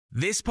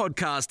This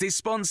podcast is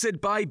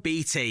sponsored by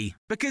BT,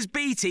 because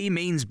BT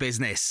means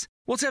business.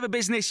 Whatever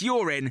business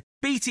you're in,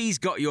 BT's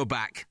got your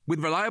back, with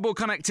reliable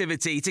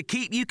connectivity to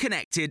keep you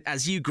connected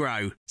as you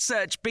grow.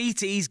 Search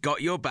BT's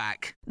got your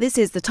back. This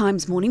is the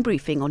Times morning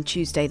briefing on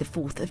Tuesday the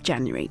 4th of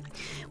January.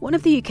 One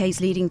of the UK's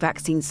leading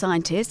vaccine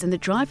scientists and the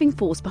driving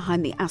force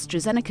behind the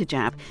AstraZeneca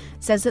jab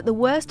says that the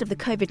worst of the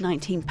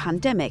COVID-19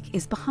 pandemic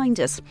is behind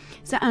us.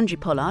 Sir Andrew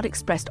Pollard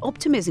expressed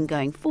optimism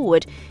going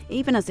forward,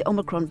 even as the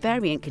Omicron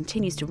variant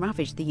continues to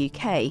ravage the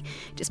UK.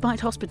 Despite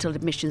hospital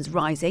admissions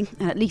rising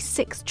and at least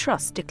 6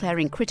 trusts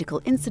declaring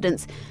critical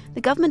incidents,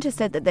 the government has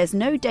said that there's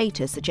no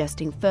data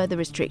suggesting further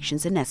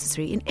restrictions are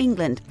necessary in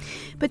England.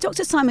 But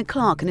Dr. Simon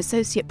Clarke, an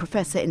associate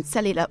professor in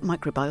cellular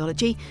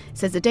microbiology,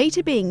 says the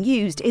data being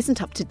used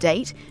isn't up to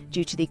date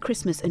due to the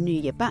Christmas and New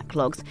Year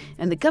backlogs,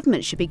 and the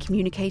government should be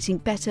communicating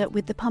better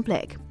with the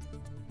public.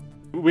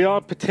 We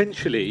are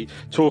potentially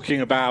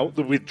talking about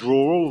the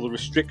withdrawal, the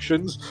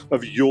restrictions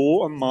of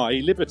your and my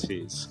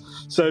liberties.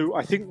 So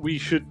I think we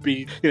should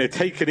be,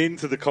 taken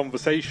into the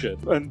conversation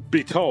and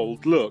be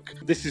told, look,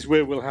 this is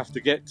where we'll have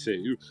to get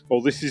to,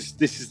 or this is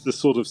the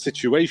sort of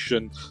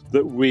situation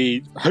that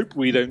we hope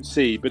we don't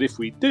see. But if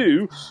we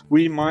do,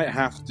 we might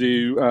have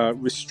to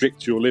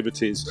restrict your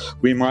liberties.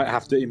 We might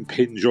have to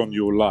impinge on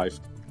your life.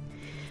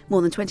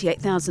 More than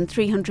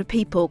 28,300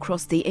 people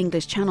crossed the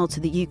English Channel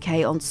to the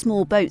UK on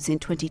small boats in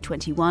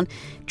 2021,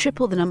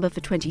 triple the number for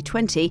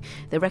 2020.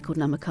 The record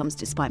number comes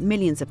despite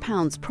millions of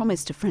pounds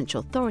promised to French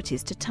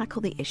authorities to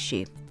tackle the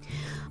issue.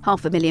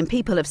 500,000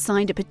 people have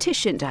signed a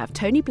petition to have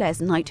Tony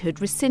Blair's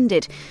knighthood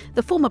rescinded.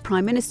 The former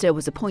Prime Minister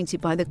was appointed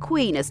by the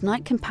Queen as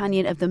Knight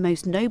Companion of the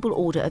Most Noble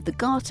Order of the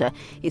Garter.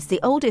 It's the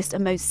oldest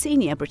and most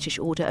senior British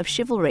order of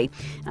chivalry.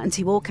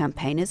 Anti-war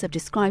campaigners have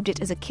described it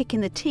as a kick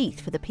in the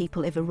teeth for the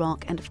people of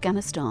Iraq and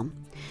Afghanistan.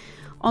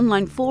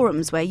 Online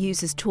forums where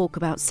users talk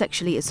about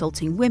sexually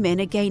assaulting women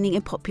are gaining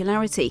in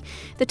popularity.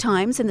 The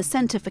Times and the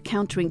Centre for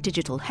Countering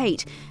Digital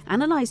Hate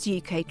analysed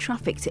UK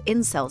traffic to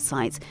incel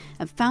sites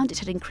and found it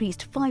had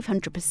increased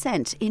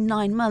 500% in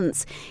 9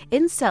 months.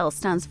 Incel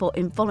stands for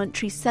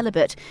involuntary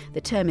celibate.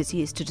 The term is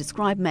used to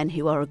describe men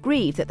who are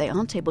aggrieved that they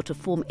aren't able to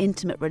form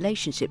intimate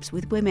relationships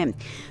with women.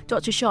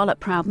 Dr.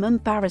 Charlotte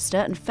Proudman, barrister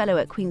and fellow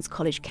at Queen's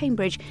College,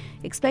 Cambridge,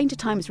 explained to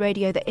Times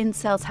Radio that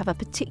incels have a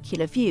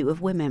particular view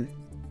of women.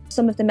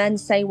 Some of the men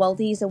say, well,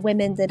 these are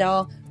women that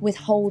are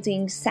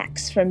withholding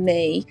sex from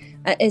me,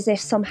 as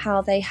if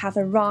somehow they have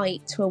a right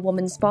to a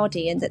woman's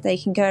body and that they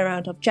can go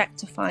around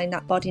objectifying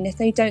that body. And if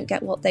they don't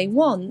get what they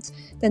want,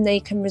 then they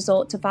can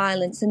resort to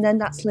violence. And then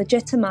that's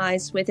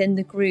legitimised within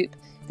the group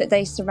that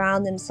they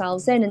surround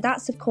themselves in. And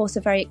that's, of course,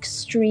 a very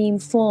extreme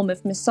form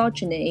of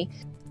misogyny.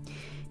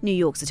 New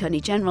York's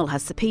Attorney General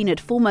has subpoenaed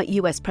former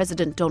US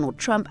President Donald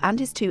Trump and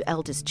his 2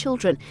 eldest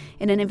children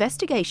in an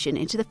investigation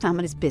into the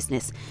family's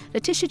business.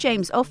 Letitia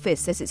James'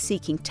 office says it's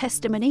seeking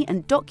testimony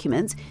and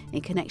documents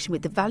in connection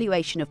with the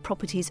valuation of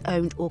properties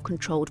owned or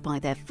controlled by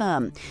their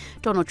firm.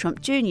 Donald Trump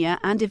Jr.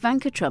 and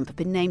Ivanka Trump have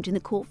been named in the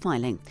court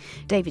filing.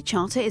 David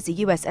Charter is a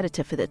US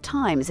editor for The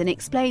Times and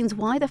explains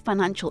why the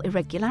financial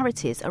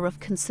irregularities are of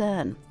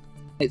concern.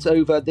 It's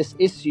over this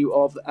issue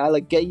of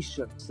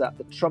allegations that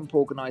the Trump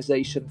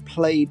Organization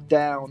played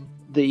down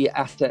the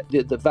asset,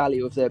 the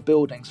value of their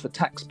buildings for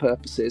tax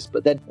purposes,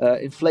 but then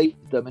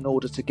inflated them in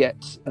order to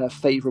get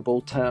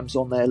favourable terms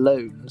on their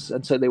loans.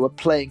 And so they were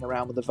playing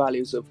around with the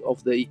values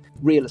of the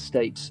real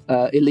estate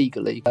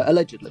illegally,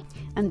 allegedly.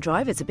 And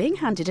drivers are being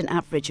handed an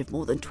average of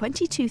more than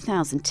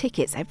 22,000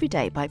 tickets every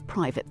day by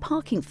private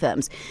parking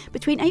firms.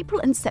 Between April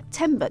and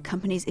September,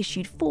 companies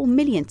issued 4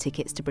 million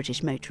tickets to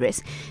British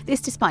motorists. This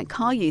despite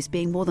car use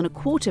being more than a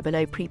quarter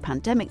below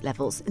pre-pandemic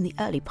levels in the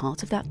early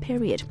part of that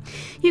period.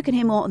 You can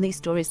hear more on these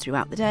stories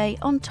throughout the day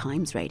on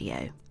Times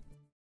Radio.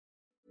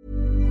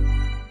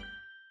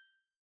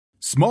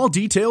 Small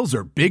details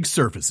are big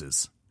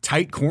surfaces.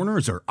 Tight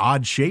corners are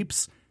odd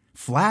shapes.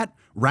 Flat,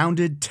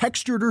 rounded,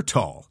 textured, or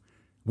tall.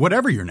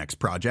 Whatever your next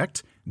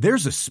project,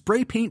 there's a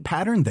spray paint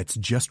pattern that's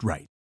just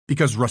right.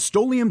 Because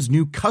Rust-Oleum's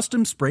new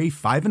Custom Spray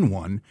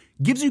 5-in-1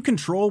 gives you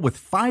control with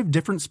 5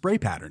 different spray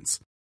patterns.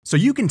 So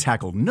you can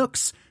tackle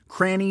nooks,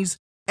 crannies,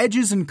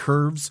 edges, and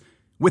curves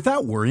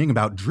without worrying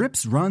about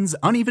drips, runs,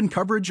 uneven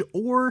coverage,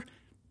 or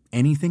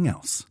anything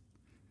else.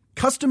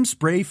 Custom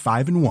Spray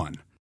 5-in-1.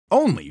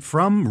 Only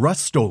from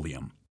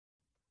Rust-Oleum.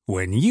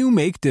 When you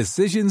make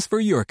decisions for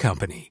your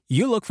company,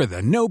 you look for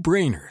the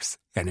no-brainers.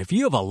 And if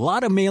you have a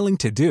lot of mailing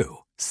to do,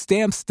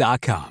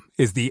 Stamps.com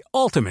is the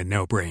ultimate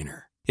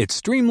no-brainer. It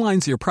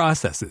streamlines your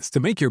processes to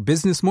make your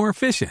business more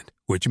efficient,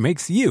 which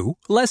makes you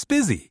less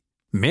busy.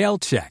 Mail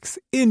checks,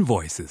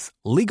 invoices,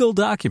 legal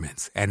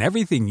documents, and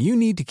everything you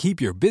need to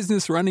keep your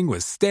business running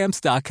with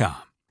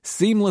Stamps.com.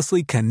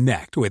 Seamlessly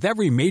connect with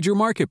every major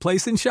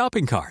marketplace and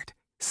shopping cart.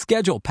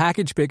 Schedule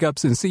package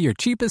pickups and see your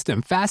cheapest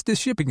and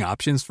fastest shipping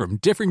options from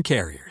different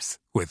carriers.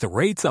 With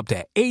rates up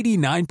to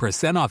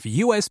 89% off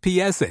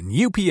USPS and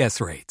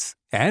UPS rates.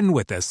 And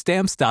with the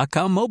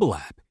Stamps.com mobile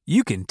app,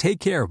 you can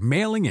take care of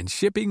mailing and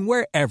shipping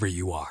wherever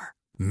you are.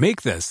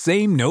 Make the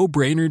same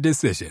no-brainer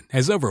decision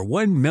as over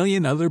 1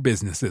 million other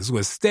businesses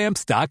with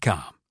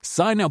Stamps.com.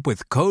 Sign up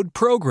with Code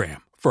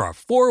PROGRAM for a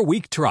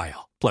 4-week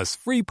trial, plus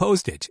free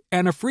postage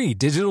and a free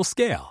digital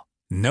scale.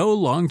 No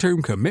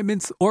long-term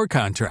commitments or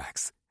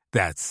contracts.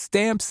 That's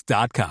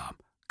Stamps.com.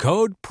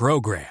 Code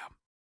PROGRAM.